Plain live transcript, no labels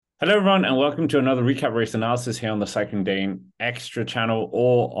Hello, everyone, and welcome to another recap race analysis here on the Cycling Dane Extra channel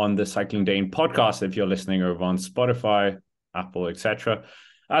or on the Cycling Dane podcast if you're listening over on Spotify, Apple, etc.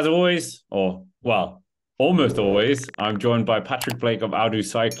 As always, almost always, I'm joined by Patrick Blake of Outdo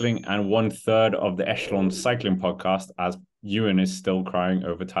Cycling and 1/3 of the Echelon Cycling podcast, as Ewan is still crying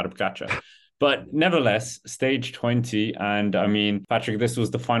over Tadej Pogačar. But nevertheless, stage 20, and I mean, Patrick, this was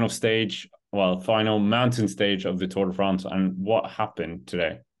the final stage, final mountain stage of the Tour de France, and what happened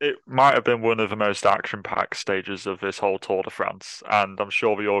today? It might have been one of the most action-packed stages of this whole Tour de France, and I'm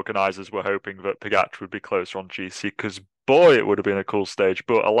sure the organisers were hoping that Pogačar would be closer on GC because boy, it would have been a cool stage.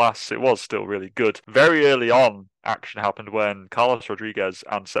 But alas, it was still really good. Very early on, action happened when Carlos Rodriguez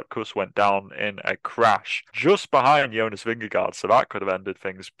and Sepp Kuss went down in a crash just behind Jonas Vingegaard, so that could have ended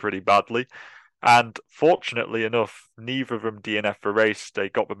things pretty badly. And fortunately enough, neither of them DNF the race. They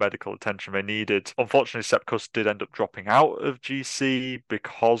got the medical attention they needed. Unfortunately, Sepp Kuss did end up dropping out of GC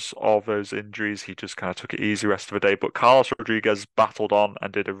because of those injuries. He just kind of took it easy the rest of the day. But Carlos Rodriguez battled on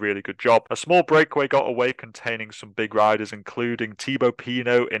and did a really good job. A small breakaway got away containing some big riders, including Thibaut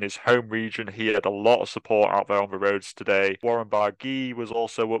Pinot in his home region. He had a lot of support out there on the roads today. Warren Barguil was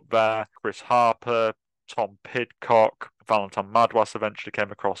also up there. Chris Harper, Tom Pidcock, Valentin Madouas eventually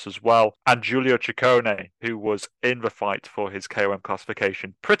came across as well, and Giulio Ciccone, who was in the fight for his KOM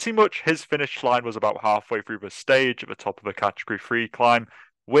classification. Pretty much his finish line was about halfway through the stage at the top of a Category 3 climb,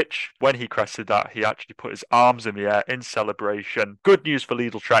 which, when he crested that, he actually put his arms in the air in celebration. Good news for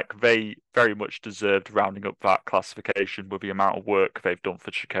Lidl Trek. They very much deserved rounding up that classification with the amount of work they've done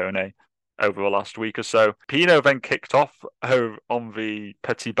for Ciccone over the last week or so. Pinot then kicked off on the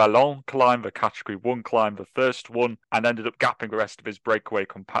Petit Ballon climb, the Category 1 climb, the first one, and ended up gapping the rest of his breakaway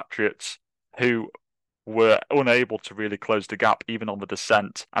compatriots, who were unable to really close the gap even on the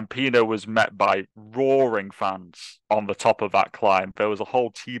descent. And Pinot was met by roaring fans on the top of that climb. There was a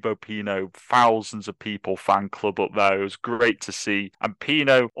whole Thibaut Pinot, thousands of people fan club up there. It was great to see. And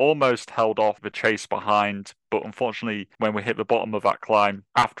Pinot almost held off the chase behind. But unfortunately, when we hit the bottom of that climb,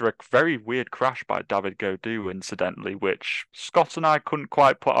 after a very weird crash by David Gaudu, incidentally, which Scott and I couldn't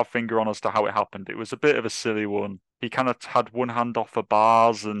quite put our finger on as to how it happened. It was a bit of a silly one. He kind of had one hand off the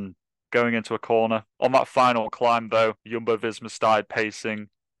bars and going into a corner. On that final climb, though, Jumbo-Visma started pacing.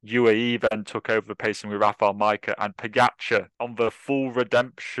 UAE then took over the pacing with Rafael Majka, and Pogačar on the full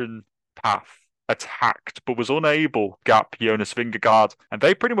redemption path attacked, but was unable to gap Jonas Vingegaard. And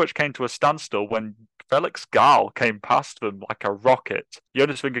they pretty much came to a standstill when Felix Gall came past them like a rocket.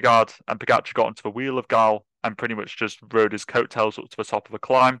 Jonas Vingegaard and Pogačar got onto the wheel of Gall and pretty much just rode his coattails up to the top of the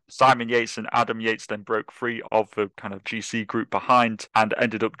climb. Simon Yates and Adam Yates then broke free of the kind of GC group behind and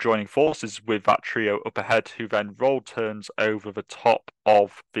ended up joining forces with that trio up ahead, who then rolled turns over the top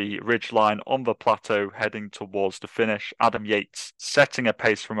of the ridgeline on the plateau heading towards the finish. Adam Yates setting a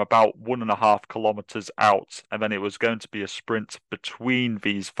pace from about 1.5 kilometers out, and then it was going to be a sprint between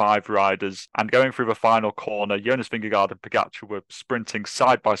these 5 riders. And going through the final corner, Jonas Vingegaard and Pogačar were sprinting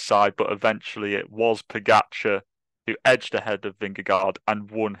side by side, but eventually it was Pogačar who edged ahead of Vingegaard and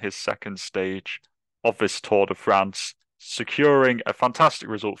won his second stage of this Tour de France, securing a fantastic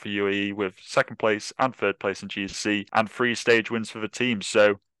result for UAE with second place and third place in GC and 3 stage wins for the team.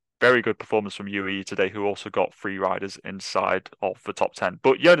 So very good performance from UAE today, who also got 3 riders inside of the top 10.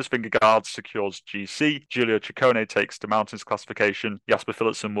 But Jonas Vingegaard secures GC. Giulio Ciccone takes the mountains classification. Jasper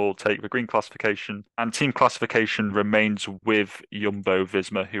Philipsen will take the green classification. And team classification remains with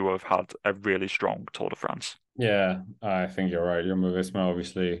Jumbo-Visma, who have had a really strong Tour de France. Yeah, I think you're right. Jumbo-Visma,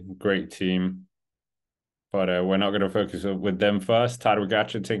 obviously, great team. But we're not going to focus with them first. Tadej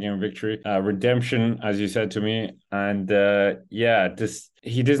Pogačar taking a victory, redemption, as you said to me, and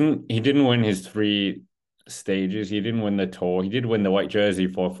he didn't win his 3 stages. He didn't win the Tour. He did win the white jersey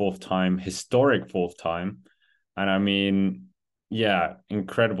for a 4th time, historic 4th time, and I mean, yeah,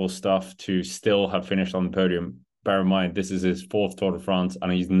 incredible stuff to still have finished on the podium. Bear in mind, this is his 4th Tour de France, and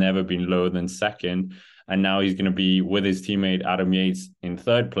he's never been lower than 2nd. And now he's going to be with his teammate Adam Yates in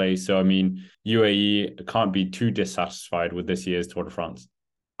 3rd place. So, I mean, UAE can't be too dissatisfied with this year's Tour de France.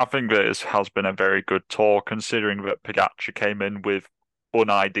 I think that it has been a very good tour, considering that Pogačar came in with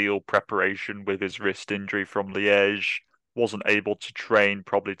unideal preparation with his wrist injury from Liège, wasn't able to train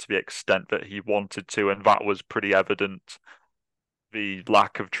probably to the extent that he wanted to, and that was pretty evident. The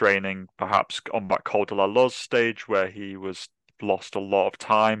lack of training, perhaps on that Col de la Loze stage, where he was lost a lot of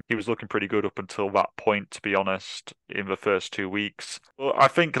time. He was looking pretty good up until that point, to be honest, in the first 2 weeks. Well, I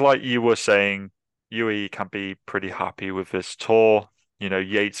think, like you were saying, UAE can be pretty happy with this tour. You know,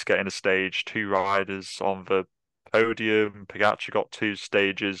 Yates getting a stage, 2 riders on the podium. Pogačar got 2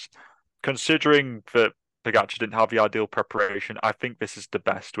 stages. Considering that Pogačar didn't have the ideal preparation. I think this is the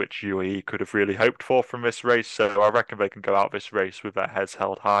best which UAE could have really hoped for from this race. So I reckon they can go out this race with their heads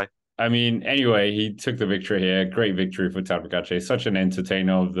held high. I mean, anyway, he took the victory here. Great victory for Tadej Pogačar. Such an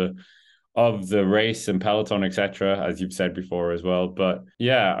entertainer of the race and peloton, etc., as you've said before as well. But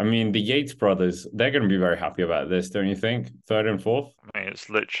yeah, I mean, the Yates brothers, they're going to be very happy about this, don't you think? Third and fourth. I mean, it's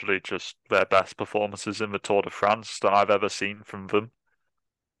literally just their best performances in the Tour de France that I've ever seen from them.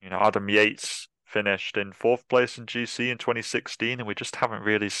 Adam Yates finished in fourth place in GC in 2016, and we just haven't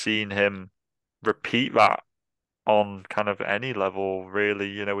really seen him repeat that on kind of any level,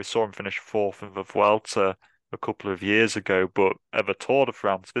 really. We saw him finish fourth in the Vuelta a couple of years ago, but at the Tour de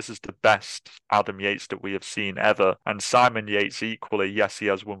France, this is the best Adam Yates that we have seen ever. And Simon Yates equally, yes, he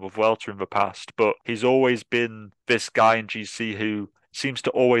has won the Vuelta in the past, but he's always been this guy in GC who seems to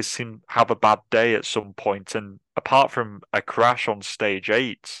always have a bad day at some point. And apart from a crash on stage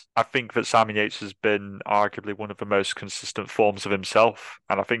 8, I think that Simon Yates has been arguably one of the most consistent forms of himself.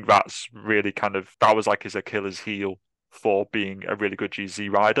 And I think that's really that was like his Achilles heel for being a really good GC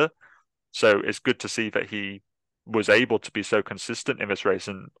rider. So it's good to see that he was able to be so consistent in this race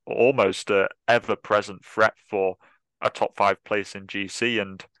and almost an ever-present threat for a top 5 place in GC.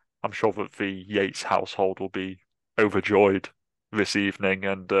 And I'm sure that the Yates household will be overjoyed this evening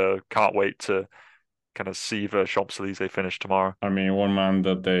and can't wait to kind of see the Champs-Élysées finish tomorrow. I mean, one man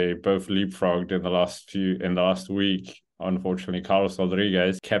that they both leapfrogged in the last week, unfortunately, Carlos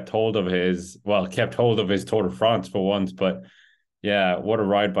Rodriguez kept hold of his Tour de France for once, but yeah, what a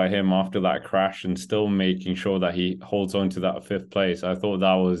ride by him after that crash and still making sure that he holds on to that 5th place. I thought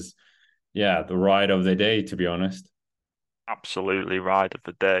that was, the ride of the day, to be honest. Absolutely ride of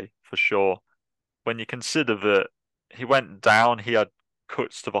the day, for sure. When you consider that he went down, he had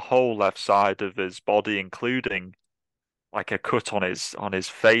cuts to the whole left side of his body, including like a cut on his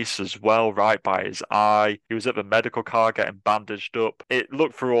face as well, right by his eye. He was at the medical car getting bandaged up. It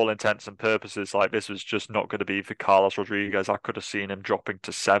looked, for all intents and purposes, like this was just not going to be for Carlos Rodriguez. I could have seen him dropping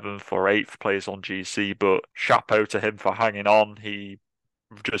to 7th or 8th place on GC, but chapeau to him for hanging on. He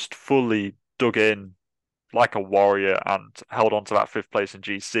just fully dug in like a warrior and held on to that 5th place in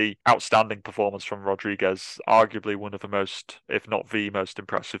GC. Outstanding performance from Rodriguez, arguably one of the most, if not the most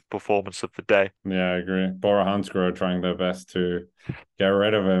impressive performance of the day. Yeah, I agree. Bora Hansgrohe are trying their best to get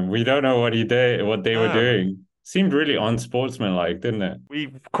rid of him. We don't know what they were doing. Seemed really unsportsmanlike, didn't it?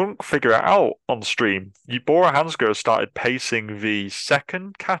 We couldn't figure it out on stream. Bora Hansgrohe started pacing the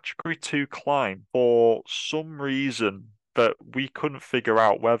second Category 2 climb for some reason that we couldn't figure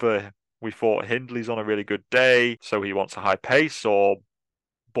out, whether we thought Hindley's on a really good day, so he wants a high pace, or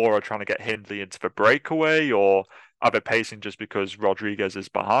Bora trying to get Hindley into the breakaway, or are they pacing just because Rodriguez is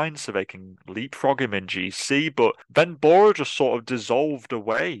behind so they can leapfrog him in GC? But then Bora just sort of dissolved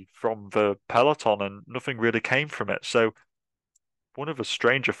away from the peloton and nothing really came from it. So one of the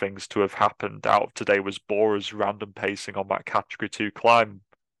stranger things to have happened out of today was Bora's random pacing on that Category 2 climb.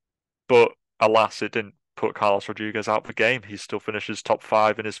 But alas, it didn't put Carlos Rodriguez out of the game. He still finishes top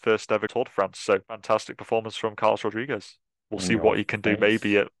 5 in his first ever Tour de France. So fantastic performance from Carlos Rodriguez. We'll see what he can do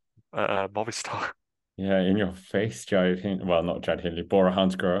maybe at Movistar. Yeah, in your face, Jared Hindley. Well, not Jared Hindley, Bora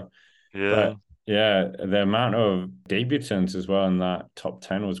Hansgrohe. Yeah. But yeah, the amount of debutants as well in that top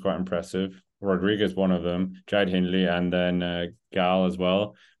 10 was quite impressive. Rodriguez, one of them, Jared Hindley, and then Gal as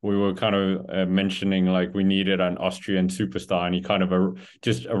well. We were kind of mentioning like we needed an Austrian superstar, and he kind of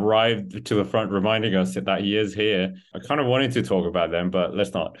just arrived to the front, reminding us that he is here. I kind of wanted to talk about them, but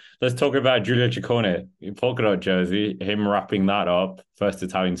let's not. Let's talk about Giulio Ciccone, polka dot jersey, him wrapping that up. First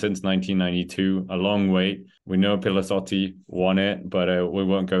Italian since 1992, a long wait. We know Pilosotti won it, but we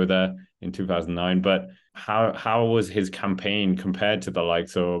won't go there in 2009. But how was his campaign compared to the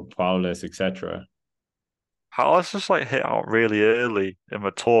likes of Paulus, etc.? Paulus just like hit out really early in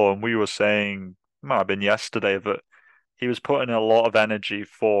the tour, and we were saying, might have been yesterday, that he was putting a lot of energy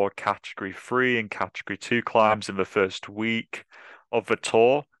for Category 3 and Category 2 climbs in the first week of the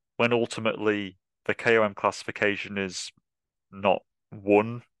tour, when ultimately the KOM classification is not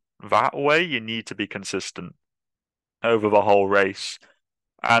won that way. You need to be consistent over the whole race.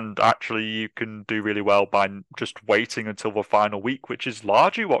 And actually, you can do really well by just waiting until the final week, which is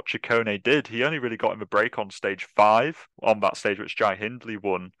largely what Ciccone did. He only really got him a break on stage 5, on that stage which Jai Hindley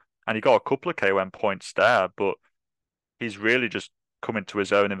won. And he got a couple of KOM points there, but he's really just come into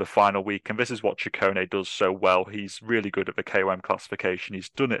his own in the final week. And this is what Ciccone does so well. He's really good at the KOM classification. He's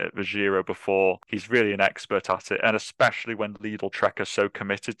done it at the Giro before. He's really an expert at it. And especially when Lidl Trek are so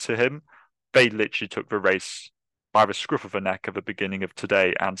committed to him, they literally took the race by the scruff of the neck at the beginning of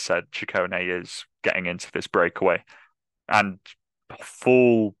today and said Ciccone is getting into this breakaway. And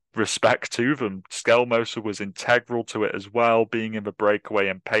full respect to them. Skelmoser was integral to it as well, being in the breakaway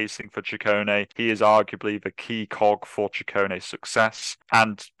and pacing for Ciccone. He is arguably the key cog for Ciccone's success.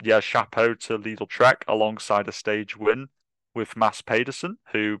 And yeah, chapeau to Lidl Trek alongside a stage win with Mads Pedersen,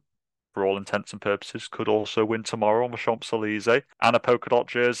 who, for all intents and purposes, could also win tomorrow on the Champs-Élysées, and a polka dot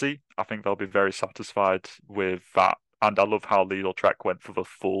jersey. I think they'll be very satisfied with that. And I love how Lidl Trek went for the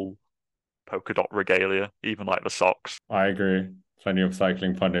full polka dot regalia, even like the socks. I agree. Plenty of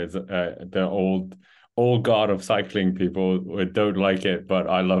cycling pundits, the old god of cycling people don't like it, but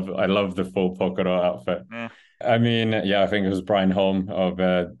I love the full polka dot outfit. Yeah. I mean, yeah, I think it was Brian Holm of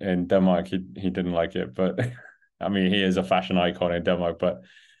in Denmark. He didn't like it, but I mean, he is a fashion icon in Denmark. But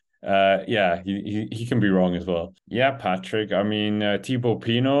yeah, he can be wrong as well. Yeah, Patrick. I mean, Thibaut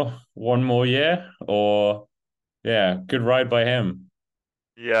Pinot, one more year, or yeah, good ride by him.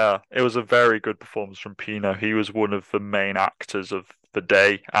 Yeah, it was a very good performance from Pino. He was one of the main actors of the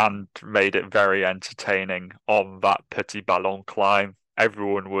day and made it very entertaining on that Petit Ballon climb.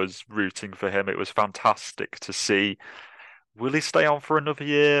 Everyone was rooting for him. It was fantastic to see. Will he stay on for another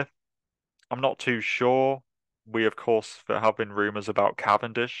year? I'm not too sure. We, of course, there have been rumours about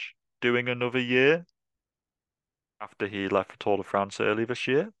Cavendish doing another year after he left for Tour de France early this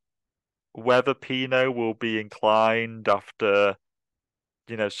year. Whether Pino will be inclined after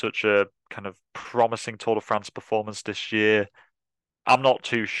such a kind of promising Tour de France performance this year, I'm not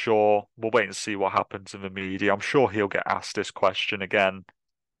too sure. We'll wait and see what happens in the media. I'm sure he'll get asked this question again,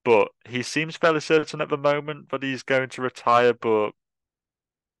 but he seems fairly certain at the moment that he's going to retire, but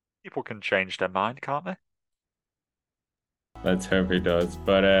people can change their mind, can't they? Let's hope he does.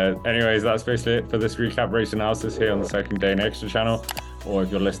 But anyways, that's basically it for this recap race analysis here on the Cycling Dane Extra channel. Or if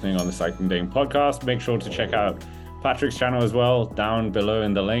you're listening on the Cycling Dane podcast, make sure to check out Patrick's channel as well, down below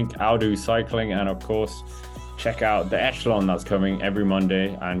in the link, I'll do cycling, and of course check out the Echelon that's coming every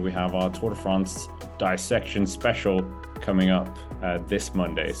Monday, and we have our Tour de France dissection special coming up this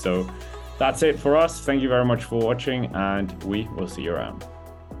Monday. So that's it for us. Thank you very much for watching, and we will see you around.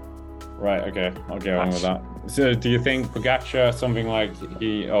 Right, okay, I'll get on with that. So do you think Pogačar, something like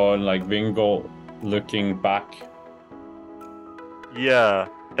he, or like Vingegaard looking back? Yeah,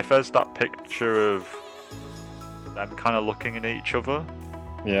 if there's that picture of them kind of looking at each other.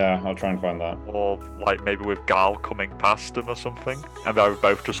 Yeah, I'll try and find that. Or like maybe with Gal coming past them or something, and they were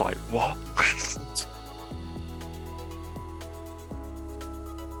both just like, what?